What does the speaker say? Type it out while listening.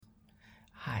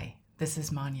This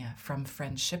is Manya from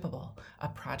Friendshipable, a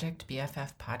Project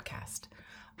BFF podcast.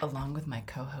 Along with my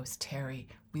co-host Terry,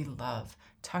 we love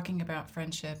talking about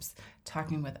friendships,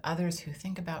 talking with others who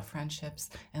think about friendships,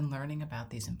 and learning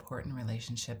about these important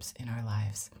relationships in our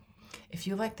lives. If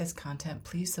you like this content,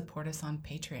 please support us on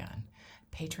Patreon,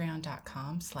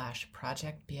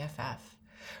 patreon.com/projectbff,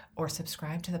 or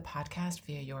subscribe to the podcast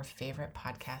via your favorite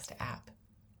podcast app.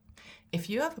 If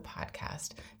you have a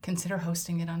podcast, consider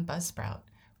hosting it on Buzzsprout.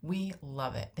 We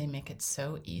love it. They make it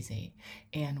so easy,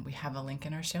 and we have a link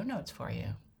in our show notes for you.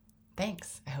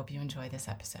 Thanks. I hope you enjoy this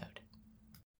episode.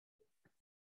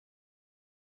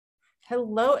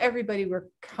 Hello, everybody. We're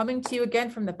coming to you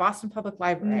again from the Boston Public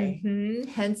Library.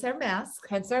 Hence our mask.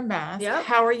 Yep.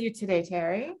 How are you today,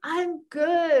 Terry? I'm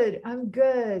good.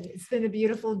 It's been a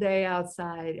beautiful day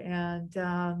outside, and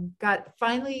got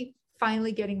finally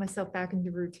getting myself back into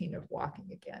the routine of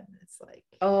walking again. It's like,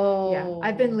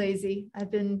 I've been lazy.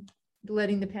 I've been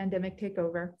letting the pandemic take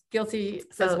over. Guilty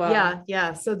as well.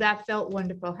 Yeah. So that felt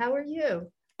wonderful. How are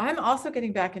you? I'm also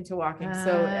getting back into walking.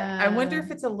 So I wonder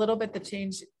if it's a little bit the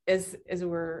change as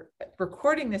we're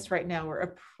recording this right now. We're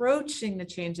approaching the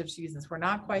change of seasons. We're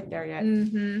not quite there yet.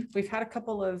 We've had a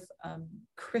couple of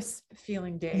crisp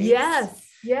feeling days. Yes.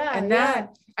 Yeah. And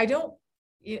that I don't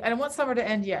want summer to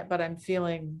end yet, but I'm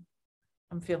feeling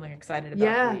excited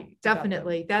about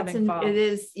definitely. That's fall. It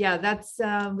is. Yeah. That's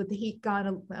with the heat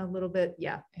gone a little bit.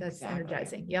 Yeah. That's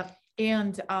energizing. Yep.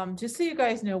 And just so you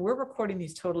guys know, we're recording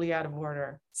these totally out of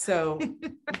order. So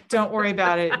don't worry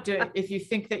about it. If you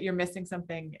think that you're missing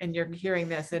something and you're hearing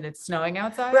this and it's snowing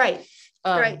outside. Right.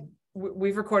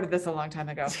 We've recorded this a long time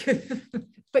ago.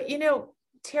 But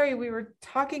Terry, we were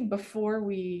talking before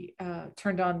we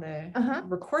turned on the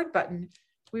record button.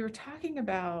 We were talking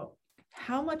about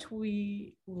how much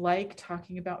we like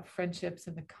talking about friendships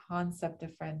and the concept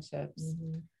of friendships.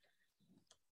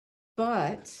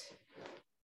 But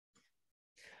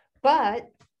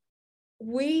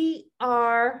we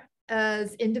are,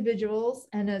 as individuals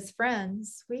and as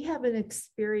friends, we haven't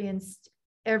experienced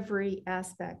every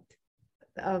aspect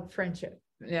of friendship.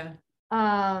 Yeah.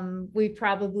 We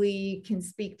probably can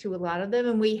speak to a lot of them,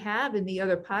 and we have in the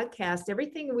other podcast.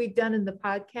 Everything we've done in the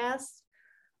podcast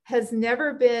has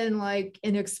never been like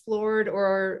an explored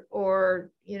or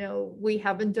we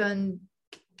haven't done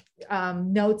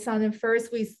notes on them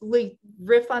first. We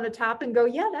riff on the top and go,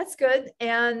 yeah, that's good.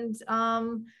 And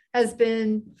has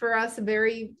been for us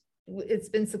it's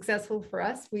been successful for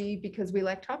us because we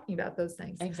like talking about those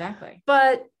things. Exactly.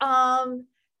 But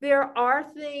there are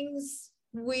things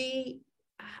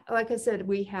like I said,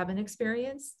 we haven't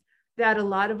experienced that a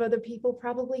lot of other people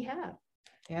probably have.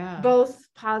 Yeah. Both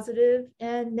positive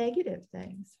and negative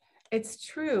things. It's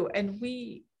true. And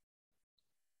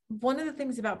one of the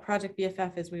things about Project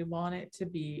BFF is we want it to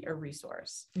be a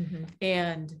resource.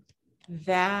 And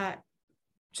that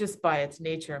just by its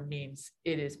nature means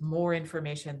it is more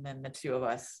information than the two of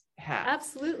us have.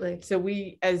 Absolutely. So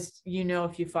we, as you know,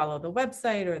 if you follow the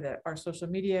website or our social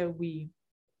media, we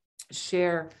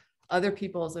share other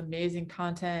people's amazing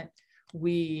content.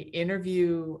 We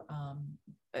interview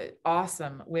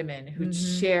awesome women who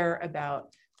share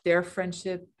about their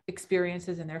friendship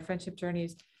experiences and their friendship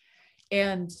journeys.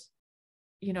 And,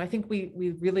 I think we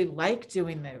really like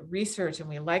doing the research and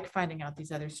we like finding out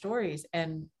these other stories.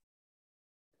 And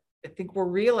I think we're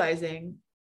realizing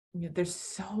there's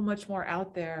so much more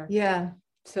out there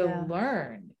to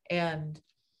learn, and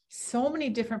so many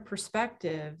different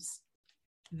perspectives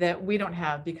that we don't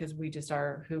have because we just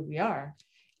are who we are.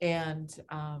 And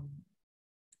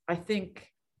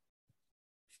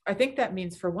I think that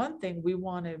means, for one thing, we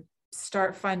want to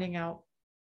start finding out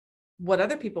what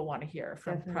other people want to hear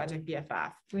from Project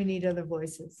BFF. We need other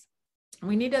voices.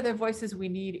 We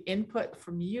need input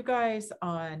from you guys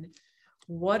on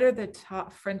what are the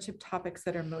top friendship topics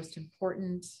that are most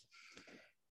important.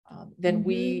 Then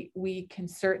we can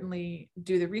certainly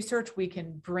do the research. We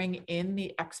can bring in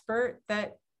the expert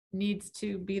that needs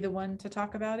to be the one to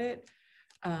talk about it.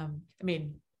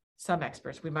 Some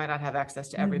experts, we might not have access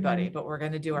to everybody, but we're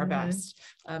going to do our best.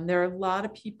 There are a lot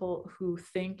of people who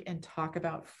think and talk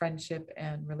about friendship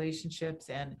and relationships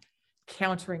and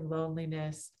countering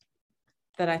loneliness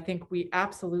that I think we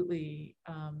absolutely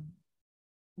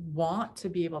want to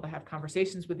be able to have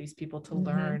conversations with these people to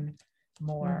learn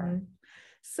more.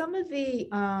 Some of the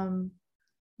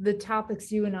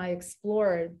topics you and I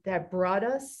explored that brought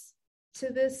us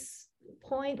to this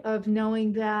point of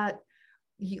knowing that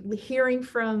hearing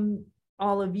from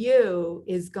all of you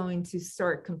is going to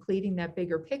start completing that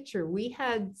bigger picture. We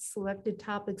had selected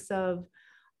topics of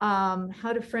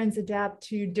how do friends adapt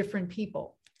to different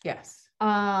people? Yes.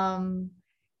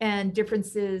 and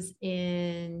differences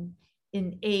in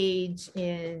age,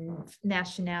 in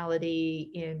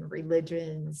nationality, in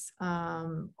religions,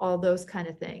 all those kind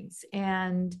of things.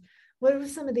 And what were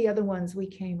some of the other ones we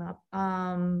came up?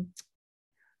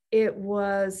 It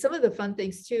was some of the fun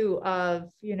things too of,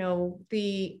 dealing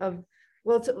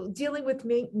with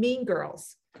mean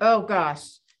girls. Oh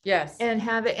gosh. Yes.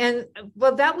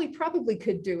 Well, that we probably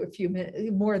could do a few minutes,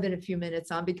 more than a few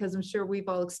minutes on, because I'm sure we've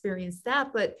all experienced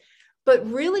that, but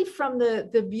really from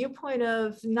the viewpoint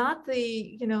of not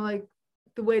like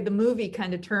the way the movie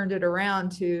kind of turned it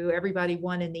around to everybody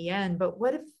won in the end, but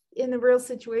what if in the real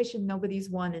situation, nobody's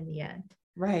won in the end?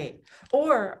 Right.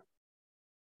 Or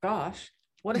gosh,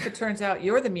 what if it turns out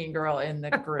you're the mean girl in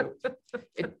the group,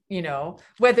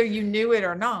 whether you knew it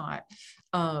or not.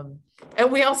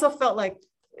 And we also felt like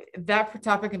that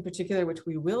topic in particular, which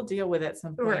we will deal with at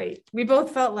some point. Right. We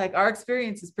both felt like our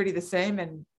experience is pretty the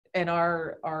same, and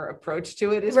our approach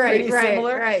to it is pretty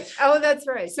similar. Right. Oh, that's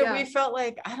right. So we felt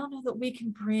like, I don't know that we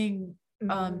can bring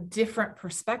different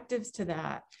perspectives to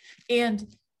that. And,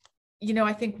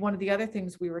 I think one of the other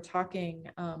things we were talking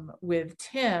with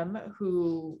Tim,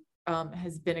 who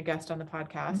has been a guest on the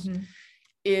podcast,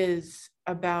 is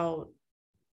about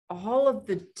all of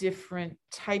the different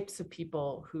types of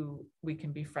people who we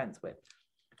can be friends with.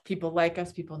 People like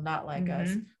us, people not like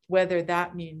us, whether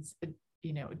that means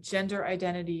gender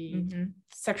identity,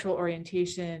 sexual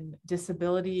orientation,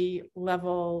 disability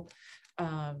level,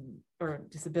 or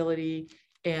disability,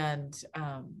 and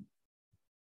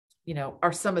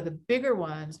are some of the bigger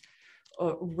ones,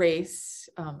 race,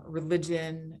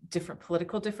 religion, different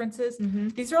political differences.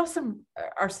 These are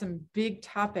all some big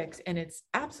topics, and it's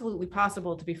absolutely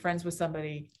possible to be friends with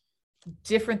somebody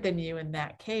different than you in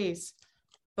that case,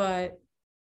 but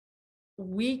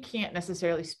we can't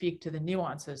necessarily speak to the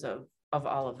nuances of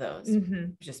all of those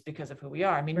just because of who we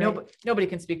are. I mean, nobody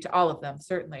can speak to all of them,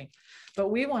 certainly, but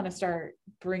we want to start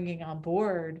bringing on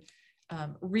board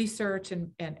research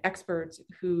and experts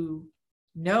who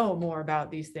know more about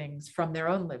these things from their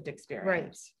own lived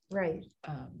experience. Right.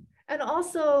 And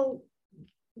also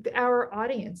our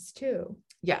audience too.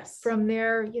 Yes. From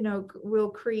there, we'll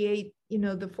create,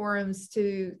 the forums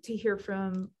to hear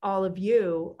from all of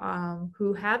you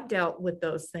who have dealt with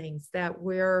those things that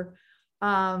we're,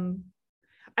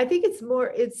 I think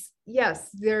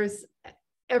there's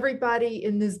everybody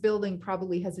in this building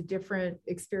probably has a different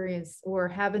experience or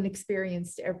haven't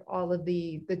experienced all of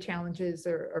the challenges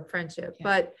or friendship,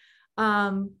 but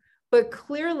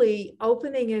clearly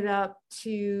opening it up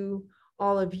to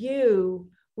all of you,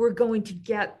 we're going to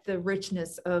get the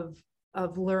richness of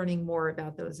learning more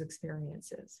about those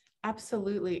experiences.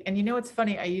 Absolutely. And it's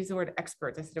funny, I use the word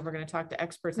experts. I said, we're going to talk to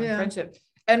experts on friendship.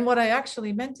 And what I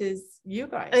actually meant is you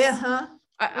guys.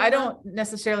 I don't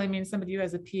necessarily mean some of you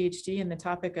as a PhD in the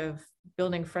topic of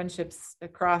building friendships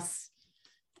across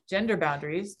gender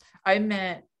boundaries. I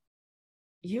meant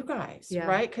you guys,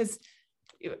 right? Because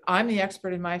I'm the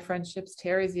expert in my friendships.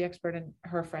 Terry's the expert in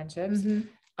her friendships,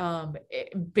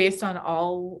 based on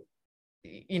all,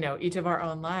 each of our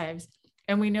own lives.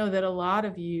 And we know that a lot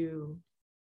of you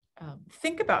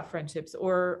think about friendships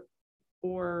or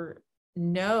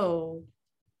know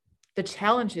the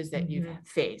challenges that you've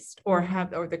faced or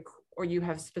you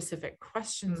have specific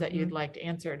questions that you'd like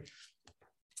answered.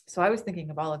 So I was thinking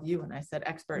of all of you when I said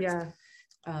experts.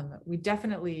 We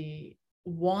definitely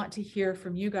want to hear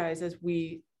from you guys as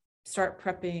we start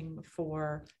prepping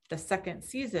for the second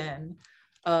season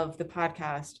of the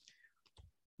podcast.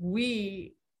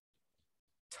 We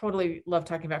totally love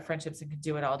talking about friendships and can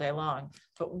do it all day long,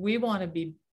 but we want to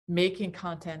be making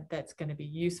content that's going to be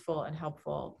useful and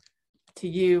helpful to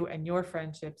you and your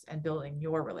friendships and building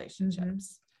your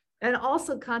relationships. And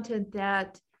also content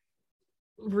that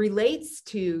relates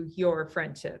to your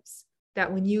friendships,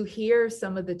 that when you hear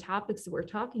some of the topics that we're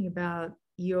talking about,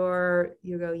 you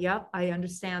go, yep, I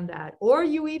understand that. Or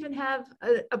you even have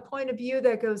a point of view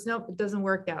that goes, nope, it doesn't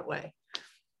work that way.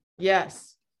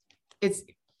 Yes. It's,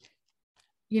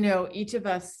 each of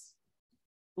us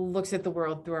looks at the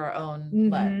world through our own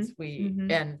lens.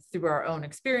 And through our own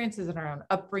experiences and our own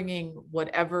upbringing,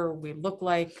 whatever we look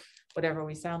like, whatever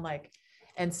we sound like.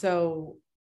 And so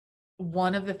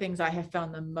one of the things I have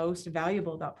found the most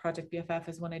valuable about Project BFF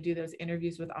is when I do those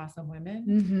interviews with awesome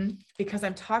women, because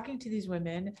I'm talking to these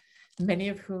women,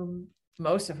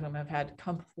 most of whom have had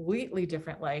completely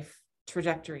different life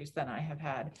trajectories than I have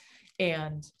had.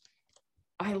 And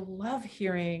I love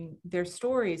hearing their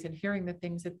stories and hearing the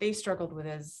things that they struggled with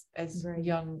as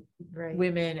young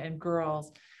women and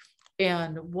girls,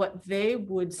 and what they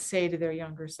would say to their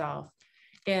younger self.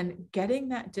 And getting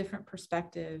that different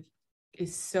perspective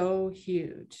is so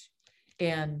huge.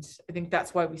 And I think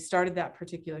that's why we started that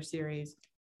particular series.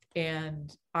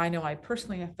 And I know I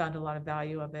personally have found a lot of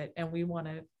value of it. And we want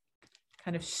to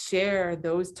kind of share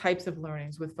those types of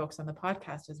learnings with folks on the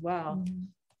podcast as well.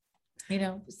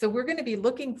 So we're going to be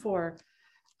looking for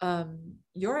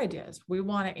your ideas. We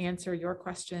want to answer your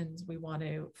questions. We want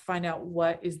to find out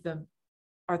what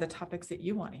are the topics that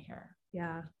you want to hear.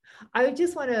 Yeah. I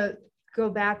just want to go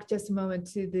back just a moment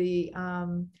to the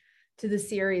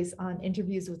series on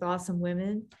interviews with awesome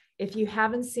women. If you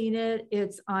haven't seen it,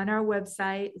 it's on our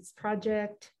website. It's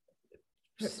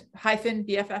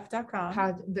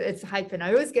project-bff.com. It's hyphen.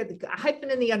 I always get the hyphen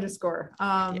and the underscore.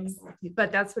 Yes.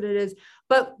 But that's what it is.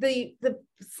 But the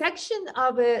section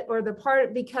of it, or the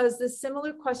part, because the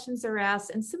similar questions are asked,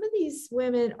 and some of these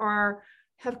women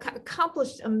have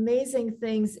accomplished amazing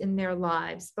things in their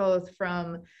lives, both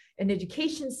from an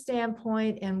education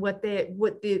standpoint and what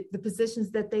the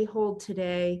positions that they hold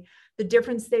today, the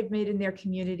difference they've made in their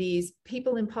communities,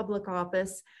 people in public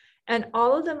office. And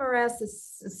all of them are asked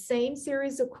the same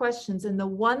series of questions. And the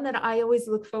one that I always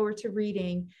look forward to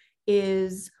reading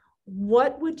is,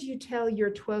 what would you tell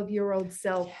your 12-year-old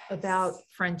self about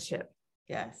friendship?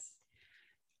 Yes.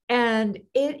 And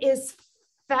it is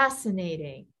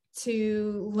fascinating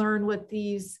to learn what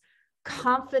these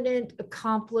confident,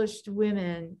 accomplished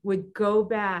women would go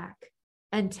back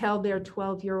and tell their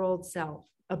 12-year-old self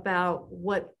about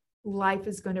what life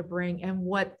is going to bring, and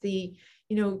what you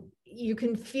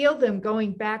can feel them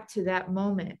going back to that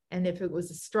moment. And if it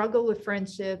was a struggle with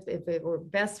friendship, if it were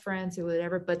best friends or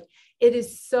whatever, but it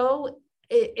is so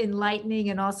enlightening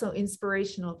and also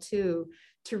inspirational too,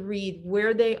 to read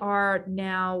where they are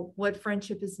now, what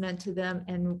friendship has meant to them,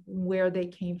 and where they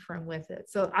came from with it.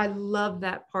 So I love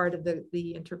that part of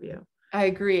the interview. I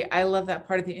agree. I love that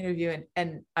part of the interview.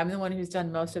 And I'm the one who's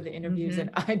done most of the interviews, and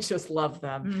I just love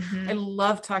them. I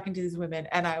love talking to these women,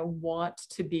 and I want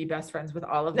to be best friends with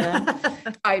all of them.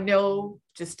 I know,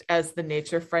 just as the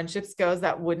nature of friendships goes,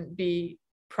 that wouldn't be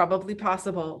probably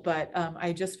possible, but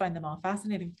I just find them all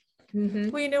fascinating.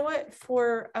 Well, you know what,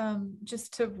 for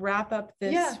just to wrap up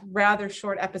this rather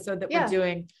short episode that we're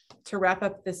doing, to wrap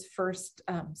up this first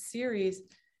series,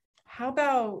 how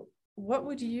about, what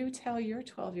would you tell your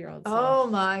 12-year-old self? Oh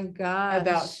my gosh.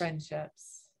 About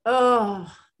friendships? Oh,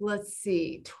 let's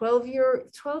see. 12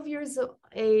 years of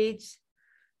age.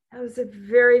 That was a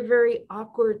very, very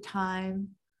awkward time.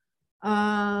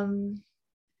 I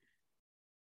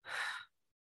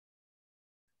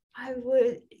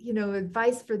would,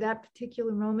 advice for that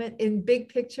particular moment, in big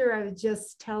picture, I would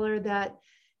just tell her that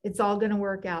it's all going to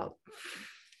work out.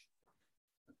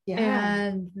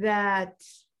 And that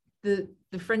the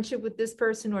friendship with this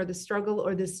person, or the struggle,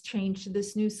 or this change to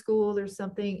this new school or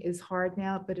something, is hard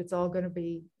now, but it's all going to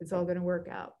work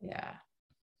out.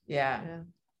 Yeah.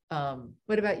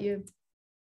 What about you?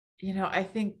 I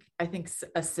think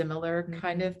a similar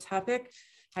kind of topic.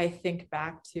 I think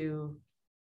back to,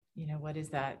 what is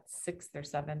that, 6th or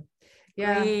 7th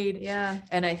grade? Yeah.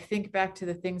 And I think back to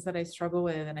the things that I struggle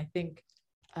with, and I think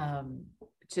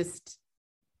just,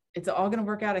 it's all going to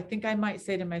work out. I think I might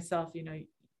say to myself,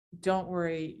 don't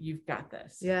worry, you've got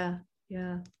this. Yeah.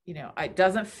 It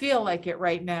doesn't feel like it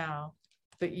right now,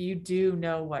 but you do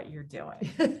know what you're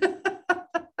doing.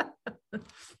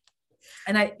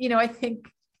 And I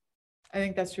think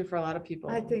that's true for a lot of people.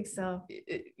 I think so.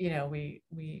 We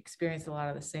experience a lot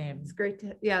of the same. It's great to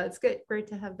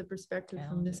have the perspective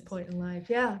from this point in life.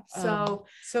 Yeah. So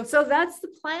that's the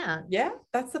plan. Yeah,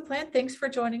 that's the plan. Thanks for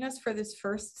joining us for this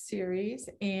first series.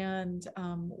 And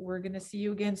we're going to see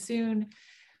you again soon.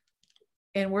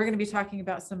 And we're going to be talking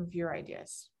about some of your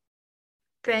ideas.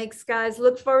 Thanks, guys.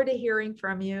 Look forward to hearing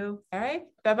from you. All right.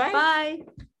 Bye-bye. Bye.